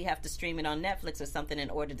probably have to stream it on Netflix or something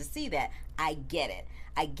in order to see that. I get it.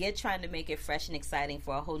 I get trying to make it fresh and exciting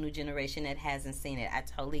for a whole new generation that hasn't seen it. I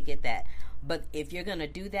totally get that. But if you're going to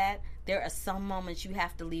do that, there are some moments you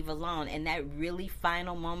have to leave alone. And that really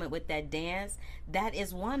final moment with that dance, that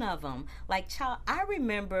is one of them. Like, child, I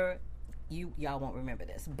remember, y'all won't remember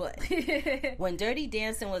this, but when Dirty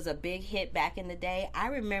Dancing was a big hit back in the day, I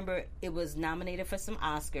remember it was nominated for some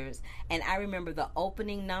Oscars. And I remember the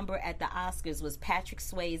opening number at the Oscars was Patrick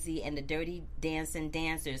Swayze and the Dirty Dancing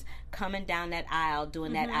dancers coming down that aisle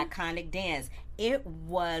doing that iconic dance. It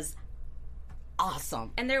was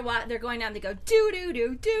awesome. And they're going down, they go do do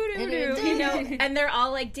do do do do, and they're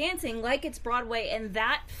all like dancing like it's Broadway, and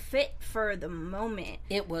that fit for the moment.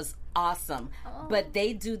 It was awesome. But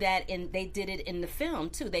they do that, and they did it in the film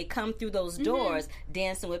too. They come through those doors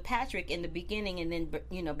dancing with Patrick in the beginning, and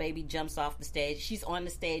then Baby jumps off the stage. She's on the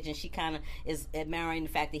stage, and she kind of is admiring the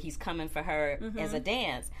fact that he's coming for her as a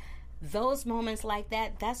dance. Those moments like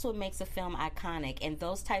that, that's what makes a film iconic. And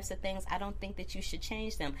those types of things, I don't think that you should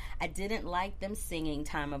change them. I didn't like them singing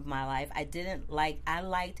Time of My Life. I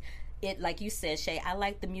liked like you said, Shay, I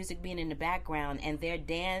like the music being in the background and their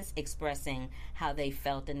dance expressing how they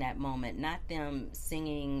felt in that moment, not them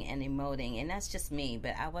singing and emoting. And that's just me,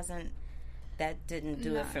 but that didn't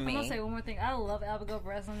do it for me. I'm going to say one more thing. I love Abigail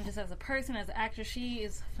Breslin just as a person, as an actress. She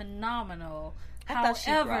is phenomenal. I thought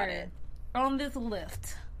she brought it. On this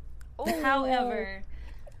lift, however,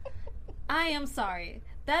 I am sorry.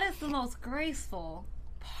 That is the most graceful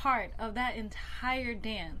part of that entire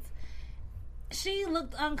dance. She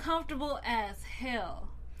looked uncomfortable as hell.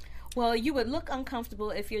 Well, you would look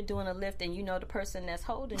uncomfortable if you're doing a lift and you know the person that's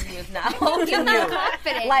holding you is not holding you.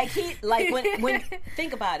 Confident. When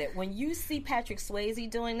think about it. When you see Patrick Swayze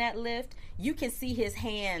doing that lift, you can see his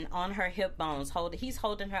hand on her hip bones. He's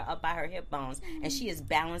holding her up by her hip bones, and she is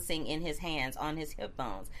balancing in his hands on his hip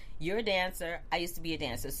bones. You're a dancer. I used to be a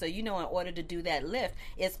dancer. So, in order to do that lift,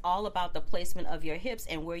 it's all about the placement of your hips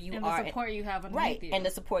and where you are. And the support you have underneath you. And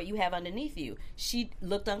the support you have underneath you. She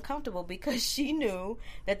looked uncomfortable because she knew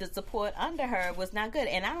that the support under her was not good.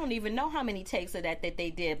 And I don't even know how many takes of that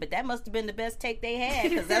they did, but that must have been the best take they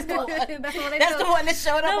had, because that's the one, the one that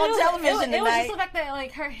showed up on television tonight. It was just the fact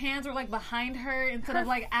that, her hands were, behind her instead of,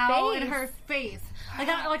 out in her face.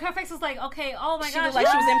 Her face was okay, oh my gosh. She looked like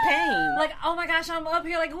she was in pain. Oh my gosh, I'm up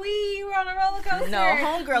here, we're on a roller coaster. No,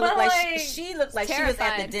 homegirl looked like she looked like she was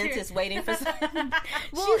at the dentist waiting for something.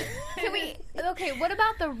 Well, what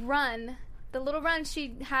about the run? The little run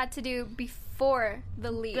she had to do before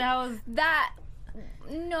the leap. She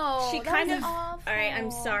kind of. Awful. All right,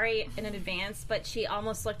 I'm sorry in advance, but she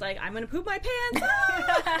almost looked like I'm going to poop my pants.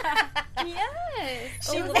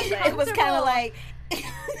 Yes. It was kind of like.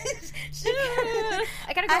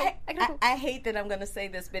 I gotta go. I hate that I'm gonna say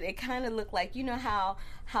this, but it kind of looked like, how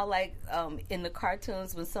in the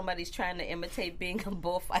cartoons when somebody's trying to imitate being a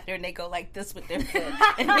bullfighter and they go like this with their foot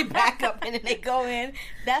and they back up and then they go in.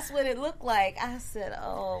 That's what it looked like. I said,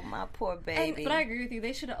 "Oh, my poor baby." But I agree with you.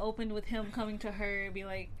 They should have opened with him coming to her, be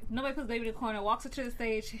like, nobody puts baby in the corner, walks her to the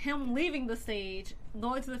stage, him leaving the stage,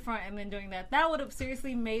 going to the front, and then doing that. That would have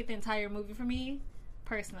seriously made the entire movie for me,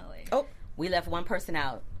 personally. Oh. We left one person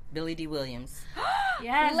out, Billy D. Williams.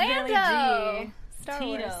 Yes, Lando. Billy D. Star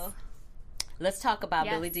Tito. Wars. Let's talk about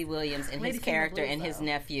Billy D. Williams and his character and his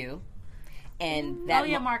nephew. And that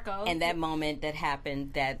Marco. And that moment that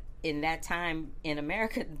happened, that in that time in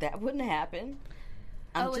America, that wouldn't happen.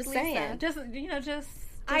 I'm just saying. Just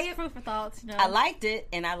food for thoughts. I liked it,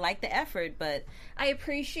 and I liked the effort, but I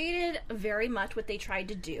appreciated very much what they tried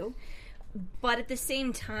to do. But at the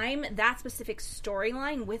same time, that specific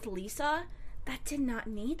storyline with Lisa, that did not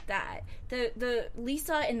need that. The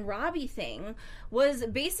Lisa and Robbie thing was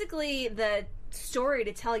basically the story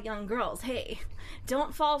to tell young girls, hey,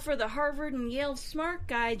 don't fall for the Harvard and Yale smart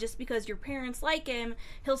guy just because your parents like him.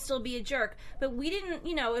 He'll still be a jerk. But we didn't,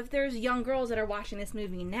 if there's young girls that are watching this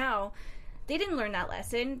movie now, they didn't learn that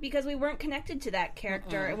lesson because we weren't connected to that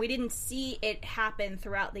character and we didn't see it happen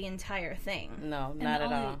throughout the entire thing. No, not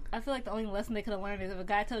at all. I feel like the only lesson they could have learned is if a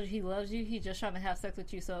guy tells you he loves you, he's just trying to have sex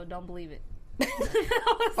with you, so don't believe it.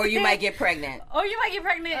 Or you might get pregnant.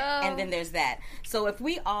 And then there's that. So if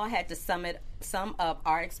we all had to sum up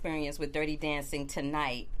our experience with Dirty Dancing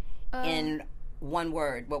tonight in one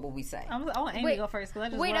word, what would we say? I want Amy to go first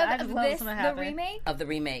because I just love this, something to happen. the remake? Of the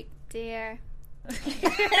remake. Dear. Is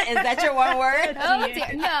that your one word? Oh,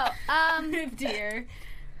 dear. No. Dear.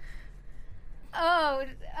 Oh,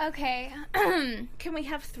 okay. Can we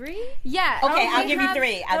have 3? Yeah. Okay, I'll give you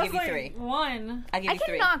 3. I'll give you 3. One. I'll give you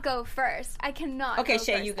 3. I cannot go first. I cannot. Okay, go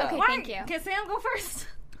Shay, first. you go. Okay, Why? thank you. Can Sam go first?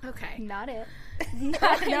 Okay. Not it.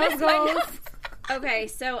 Nose goes. Okay,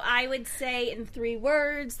 so I would say in 3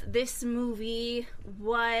 words, this movie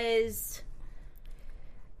was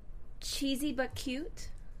cheesy but cute.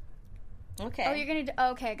 Okay. Oh, you're gonna do...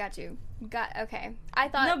 Okay, got you. Okay. I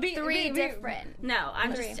thought three different. No,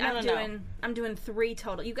 I'm Three. I'm doing 3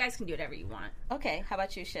 total. You guys can do whatever you want. Okay, how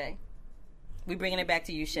about you, Shay? We bringing it back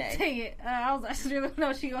to you, Shay. Dang it. I was actually going to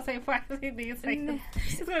know she going to say before I say things.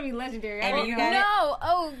 It's going to be legendary. Amy, you got it? No.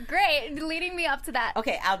 Oh, great. Leading me up to that.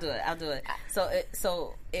 Okay, I'll do it.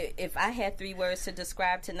 So if I had 3 words to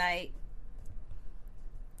describe tonight,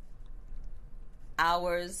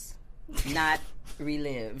 hours not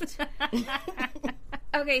relived.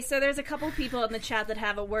 Okay, so there's a couple people in the chat that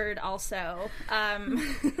have a word also.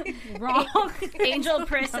 Wrong. Angel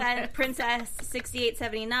Princess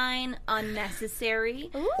 6879,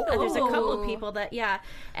 unnecessary. Ooh. There's a couple of people that,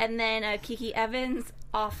 and then Kiki Evans,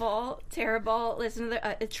 awful, terrible. Listen to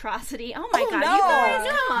the atrocity. Oh my God, no. you guys,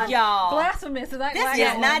 come on. Y'all. Blasphemous. Is that This right?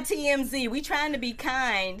 is not TMZ. We trying to be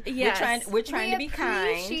kind. Yes. We're trying to be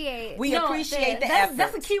kind. We appreciate the effort.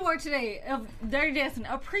 That's the key word today of Dirty Dancing.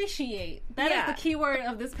 Appreciate. That is the key word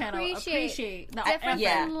of this panel. Appreciate. The Different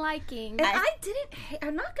effort. than liking. And I didn't.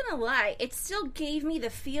 I'm not gonna lie. It still gave me the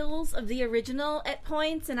feels of the original at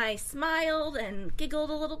points, and I smiled and giggled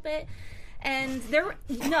a little bit. And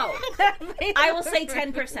I will say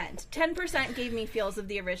 10%. 10% gave me feels of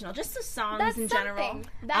the original. Just the songs That's in something. general.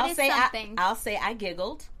 That is something. I'll say I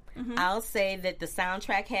giggled. I'll say that the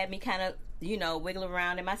soundtrack had me kind of, wiggle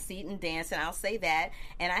around in my seat and dancing. I'll say that.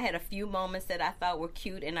 And I had a few moments that I thought were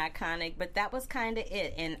cute and iconic, but that was kind of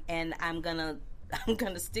it. And I'm gonna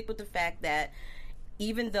stick with the fact that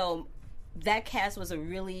even though that cast was a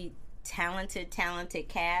really talented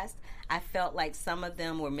cast, I felt like some of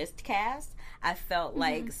them were miscast. I felt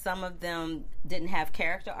like some of them didn't have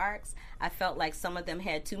character arcs. I felt like some of them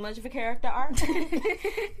had too much of a character arc.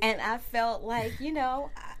 And I felt like,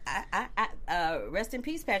 rest in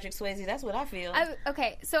peace, Patrick Swayze. That's what I feel.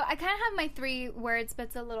 Okay, so I kind of have my 3 words, but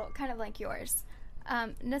it's a little kind of like yours.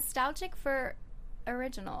 Nostalgic for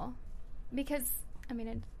original. Because,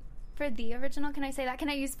 for the original, can I say that? Can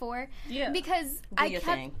I use 4? Yeah. Because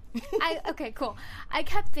thing. okay, cool. I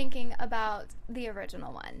kept thinking about the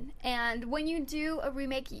original one. And when you do a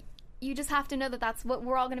remake, you just have to know that that's what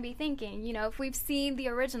we're all going to be thinking. If we've seen the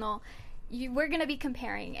original, we're going to be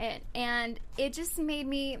comparing it. And it just made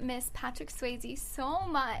me miss Patrick Swayze so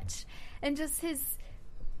much. And just his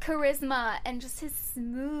charisma and just his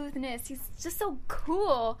smoothness. He's just so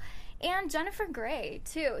cool. And Jennifer Grey,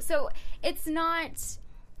 too. So it's not...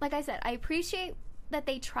 Like I said, I appreciate that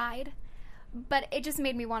they tried, but it just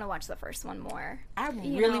made me want to watch the first one more. I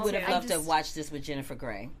really would have loved to have watched this with Jennifer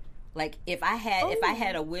Grey. Like if I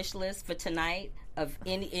had a wish list for tonight of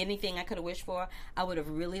anything I could have wished for, I would have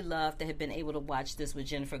really loved to have been able to watch this with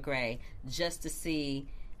Jennifer Grey just to see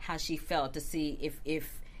how she felt, to see if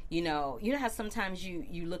how sometimes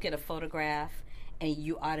you look at a photograph and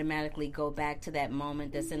you automatically go back to that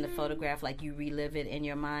moment that's in the photograph, like you relive it in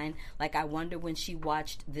your mind. Like I wonder when she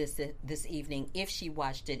watched this evening, if she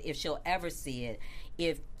watched it, if she'll ever see it,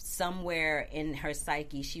 if somewhere in her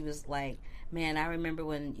psyche she was like, man, I remember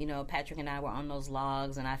when, Patrick and I were on those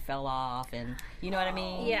logs and I fell off, and you know what I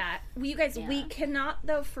mean? Yeah. Well, you guys, we cannot,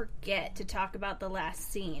 though, forget to talk about the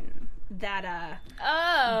last scene. That,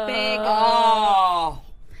 big... Oh!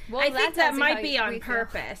 Well, I think that might be on we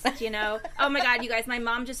purpose, Oh my God, you guys, my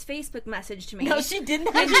mom just Facebook messaged me. No, she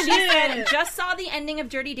didn't. And she said, just saw the ending of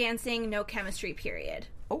Dirty Dancing, no chemistry, period.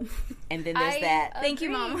 Oh. And then there's that. Thank you,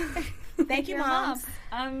 Mom. Thank you,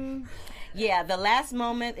 Mom. Yeah, the last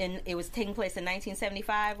moment, and it was taking place in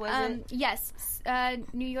 1975, was it? Yes,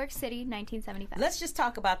 New York City, 1975. Let's just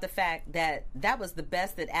talk about the fact that was the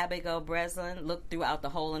best that Abigail Breslin looked throughout the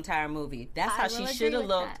whole entire movie. That's how she should have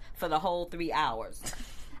looked for the whole 3 hours.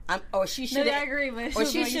 Or she should have. I agree, but or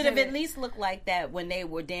she should have at least looked like that when they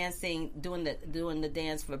were dancing, doing the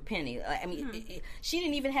dance for Penny. I mean, she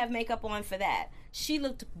didn't even have makeup on for that. She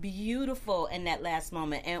looked beautiful in that last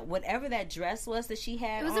moment, and whatever that dress was that she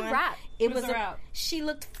had, it was on, a wrap. It was a wrap. She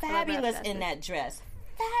looked fabulous in that dress.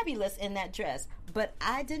 Fabulous in that dress. But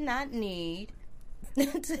I did not need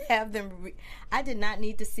to have them. I did not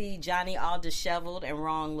need to see Johnny all disheveled and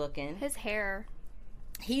wrong looking. His hair.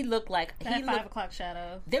 He looked like that 5 o'clock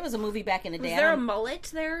shadow. There was a movie back in the day. Was there a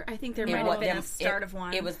mullet there? I think there might have been the start of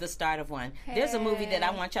one. It was the start of one. Hey. There's a movie that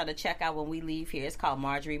I want y'all to check out when we leave here. It's called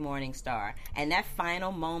Marjorie Morningstar, and that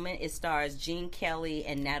final moment it stars Gene Kelly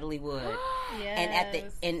and Natalie Wood.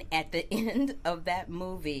 Yes. And at the end of that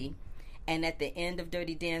movie, and at the end of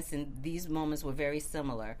Dirty Dancing, these moments were very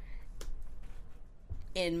similar.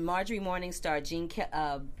 In Marjorie Morningstar,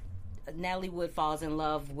 Natalie Wood falls in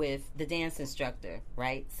love with the dance instructor,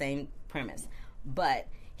 right? Same premise. But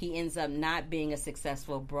he ends up not being a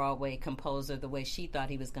successful Broadway composer the way she thought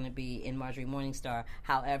he was going to be in Marjorie Morningstar.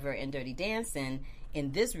 However, in Dirty Dancing,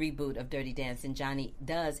 in this reboot of Dirty Dancing, Johnny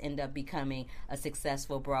does end up becoming a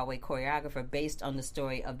successful Broadway choreographer based on the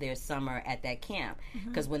story of their summer at that camp.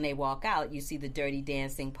 Because when they walk out, you see the Dirty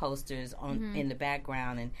Dancing posters in the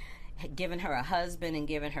background, and giving her a husband and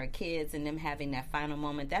giving her kids, and them having that final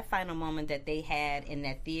moment that they had in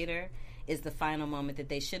that theater is the final moment that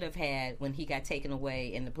they should have had when he got taken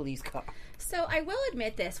away in the police car. So I will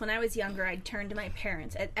admit this, when I was younger, I'd turn to my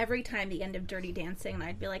parents at every time the end of Dirty Dancing, and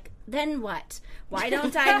I'd be like, then what? Why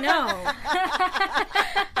don't I know?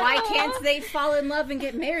 Why can't they fall in love and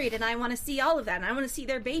get married? And I want to see all of that, and I want to see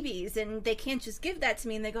their babies, and they can't just give that to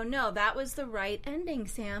me. And they go, no, that was the right ending,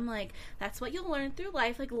 Sam. Like, that's what you'll learn through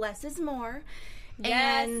life. Like, less is more.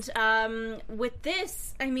 Yes. And with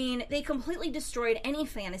this, I mean, they completely destroyed any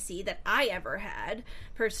fantasy that I ever had,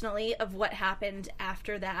 personally, of what happened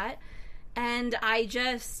after that. And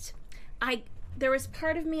there was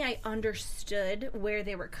part of me, I understood where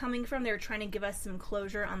they were coming from. They were trying to give us some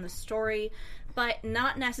closure on the story, but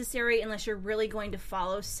not necessary unless you're really going to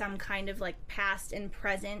follow some kind of, like, past and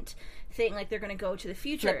present thing, like they're going to go to the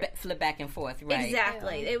future. Flip back and forth, right?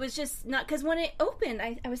 Exactly. It was just not, because when it opened,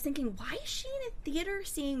 I was thinking, why is she in a theater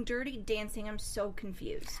seeing Dirty Dancing? I'm so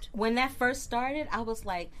confused. When that first started, I was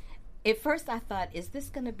like, at first I thought, is this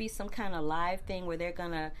going to be some kind of live thing where they're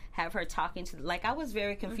going to have her talking to, like, I was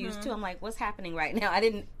very confused too. I'm like, what's happening right now? I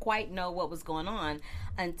didn't quite know what was going on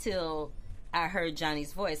until I heard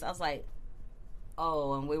Johnny's voice. I was like,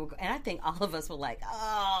 oh, and I think all of us were like,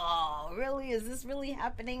 oh, really? Is this really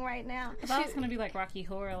happening right now? I thought it was going to be like Rocky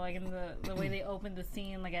Horror, like in the way they opened the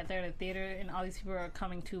scene, like at the theater, and all these people are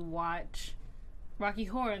coming to watch Rocky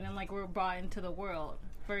Horror, and then like we're brought into the world,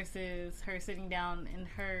 versus her sitting down and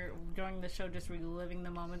her during the show just reliving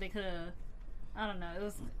the moment. They could have, I don't know,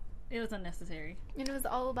 it was unnecessary. And it was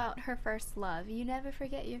all about her first love. You never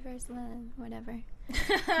forget your first love, whatever.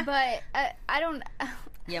 But I don't.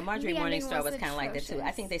 Yeah, Marjorie Morningstar was kind of like that too. I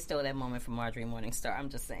atrocious. think they stole that moment from Marjorie Morningstar. I'm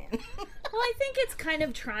just saying. Well, I think it's kind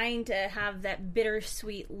of trying to have that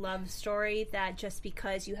bittersweet love story that just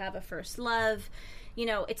because you have a first love, you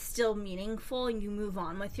know, it's still meaningful and you move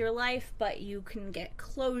on with your life, but you can get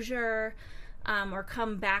closure or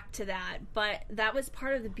come back to that. But that was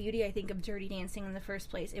part of the beauty, I think, of Dirty Dancing in the first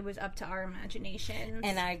place. It was up to our imaginations.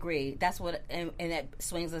 And I agree. That's what, and that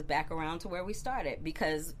swings us back around to where we started.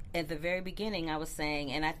 Because at the very beginning, I was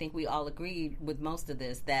saying, and I think we all agreed with most of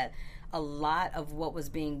this, that a lot of what was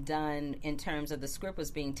being done in terms of the script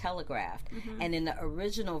was being telegraphed. And in the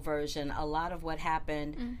original version, a lot of what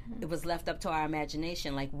happened, it was left up to our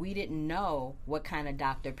imagination. Like, we didn't know what kind of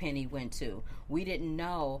doctor Penny went to. We didn't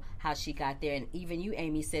know how she got there. And even you,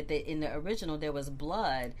 Amy, said that in the original there was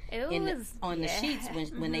blood on the sheets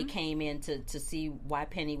when they came in to see why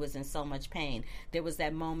Penny was in so much pain. There was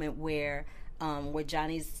that moment where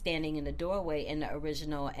Johnny's standing in the doorway in the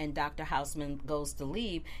original, and Dr. Houseman goes to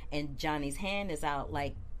leave, and Johnny's hand is out,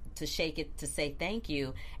 like, to shake it to say thank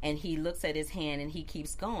you, and he looks at his hand and he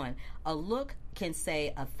keeps going. A look can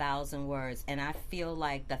say 1,000 words, and I feel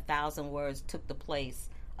like the 1,000 words took the place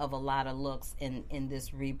of a lot of looks in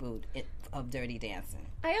this reboot of Dirty Dancing.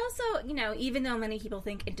 I also, you know, even though many people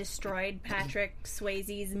think it destroyed Patrick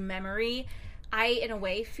Swayze's memory, I, in a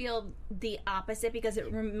way, feel the opposite, because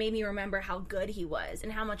it made me remember how good he was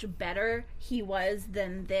and how much better he was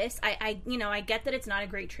than this. I get that it's not a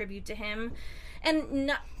great tribute to him,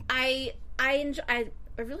 and I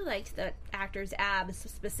really liked the actor's abs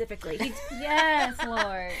specifically. Yes,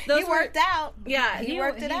 Lord. He worked out. Yeah, He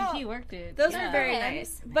worked it out. He worked it. those Yeah. were very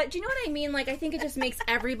nice. But do you know what I mean? Like, I think it just makes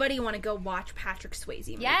everybody want to go watch Patrick Swayze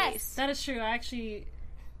movies. Yes. That is true. I actually,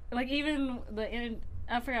 like, even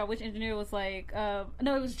I forgot which engineer was like, no,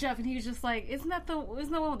 it was Jeff, and he was just like, isn't that the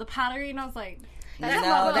one with the pottery? And I was like,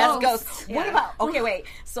 That's Ghost. Yeah. What about? Okay, wait.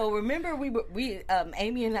 So remember,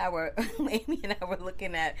 Amy and I were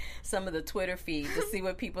looking at some of the Twitter feed to see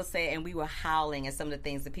what people say, and we were howling at some of the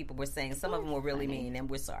things that people were saying. Some of them were really mean, and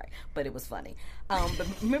we're sorry, but it was funny. But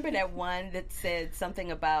remember that one that said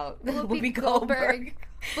something about Whoopi Goldberg?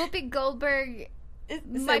 Whoopi Goldberg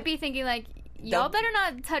might be thinking, like, y'all better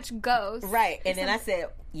not touch Ghost. Right, and then I said,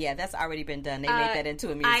 yeah, that's already been done. They made that into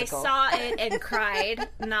a musical. I saw it and cried,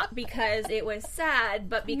 not because it was sad,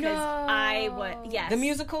 but because I was, yes. The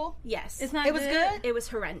musical? Yes. It's not It was good? It was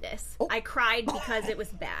horrendous. I cried because it was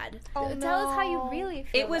bad. Tell us how you really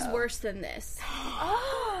feel. It was though. worse than this.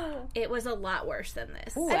 It was a lot worse than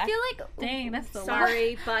this. Ooh, I feel like dang, that's the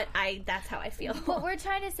Sorry, but that's how I feel. what we're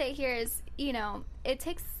trying to say here is, you know, it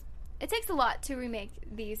takes a lot to remake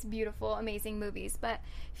these beautiful, amazing movies. But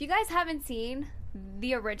if you guys haven't seen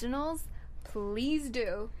the originals, please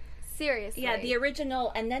do. Seriously. Yeah, the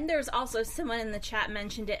original, and then there's also someone in the chat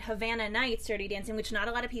mentioned it, Havana Nights, Dirty Dancing, which not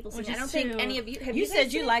a lot of people seen. Which I is don't think true. any of you have. You guys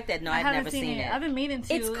said seen you it? liked that. No, I I've haven't never seen it. I've been meaning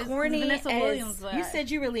to. It's corny Vanessa as- Williams. You said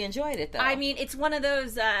you really enjoyed it, though. I mean, it's one of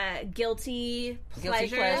those guilty pleasures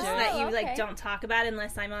pleasures. that you okay. like don't talk about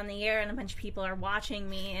unless I'm on the air and a bunch of people are watching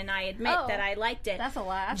me, and I admit Oh. that I liked it. That's a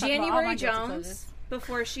lot. I talk about all my January guilty Jones, pleasures.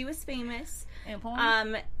 before she was famous. And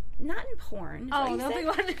porn? Not in porn. is what Oh, you they'll said? be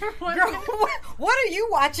watching for porn. Girl, what are you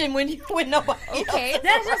watching when nobody Okay. else?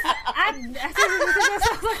 That's just I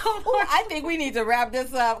sounds like a Ooh, I think we need to wrap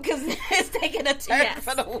this up because it's taking a turn Yes.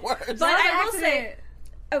 for the worse. But I will accident. say,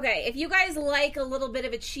 okay, if you guys like a little bit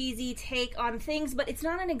of a cheesy take on things, but it's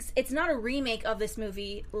not a remake of this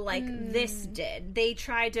movie like this did. They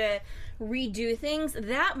tried to redo things.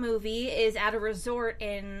 That movie is at a resort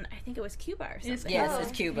in, I think it was Cuba or something. Yes,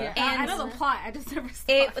 it's Cuba. Yeah. And I know the plot. I just never saw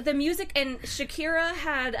it. The music, and Shakira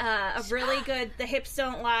had a really good, The Hips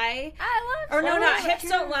Don't Lie. I love Or no, not Shakira. Hips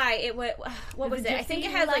Don't Lie. What was it? I think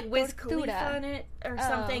it had like Wiz Tortuga. Khalifa on it or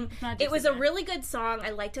something. not It was a Jessica. really good song.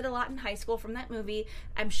 I liked it a lot in high school from that movie.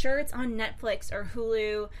 I'm sure it's on Netflix or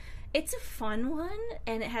Hulu. It's a fun one,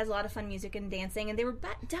 and it has a lot of fun music and dancing, and they were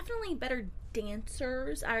definitely better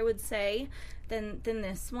dancers, I would say, than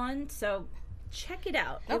this one. So check it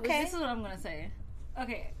out. Okay. This is what I'm going to say.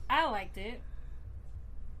 Okay, I liked it.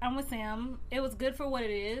 I'm with Sam. It was good for what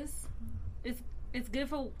it is. It's good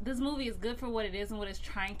for, this movie is good for what it is and what it's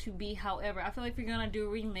trying to be. However, I feel like if you're going to do a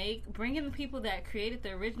remake, bring in the people that created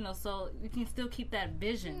the original so you can still keep that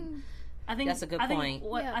vision. I think That's a good point.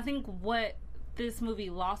 I think what this movie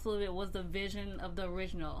lost a little bit was the vision of the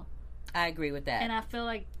original. I agree with that. And I feel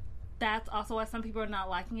like that's also why some people are not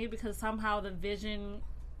liking it, because somehow the vision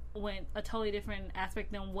went a totally different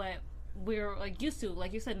aspect than what we're like used to.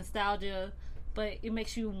 Like you said, nostalgia, but it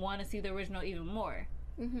makes you want to see the original even more.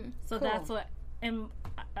 Mm-hmm. So that's what, and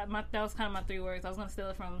that was kind of my 3 words. I was going to steal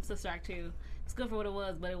it from Sister Act 2. It's good for what it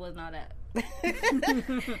was, but it was not that.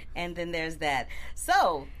 And then there's that.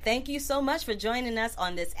 So, thank you so much for joining us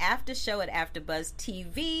on this after show at AfterBuzz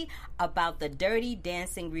TV about the Dirty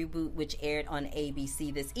Dancing reboot, which aired on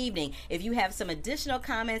ABC this evening. If you have some additional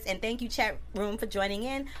comments, and thank you chat room for joining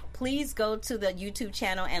in, please go to the YouTube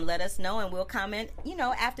channel and let us know, and we'll comment,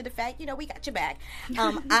 after the fact. We got your back.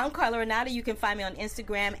 I'm Carla Renata. You can find me on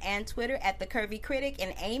Instagram and Twitter at The Curvy Critic.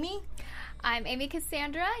 And Amy? I'm Amy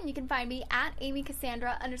Cassandra, and you can find me at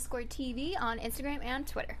AmyCassandra_TV on Instagram and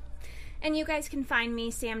Twitter. And you guys can find me,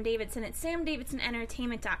 Sam Davidson, at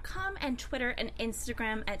samdavidsonentertainment.com and Twitter and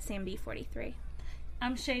Instagram at SamD43.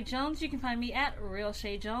 I'm Shay Jones. You can find me at Real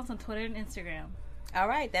Shay Jones on Twitter and Instagram. All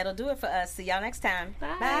right, that'll do it for us. See y'all next time.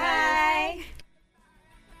 Bye. Bye.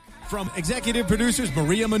 From executive producers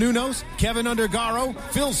Maria Menounos, Kevin Undergaro,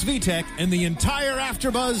 Phil Svitek, and the entire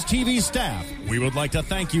AfterBuzz TV staff, we would like to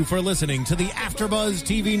thank you for listening to the AfterBuzz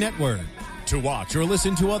TV network. To watch or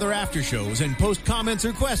listen to other after shows and post comments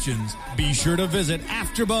or questions, be sure to visit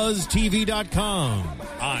AfterBuzzTV.com.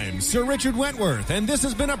 I'm Sir Richard Wentworth, and this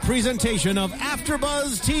has been a presentation of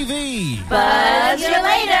AfterBuzz TV. Buzz you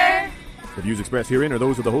later! The views expressed herein are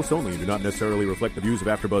those of the hosts only and do not necessarily reflect the views of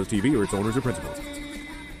AfterBuzz TV or its owners or principals.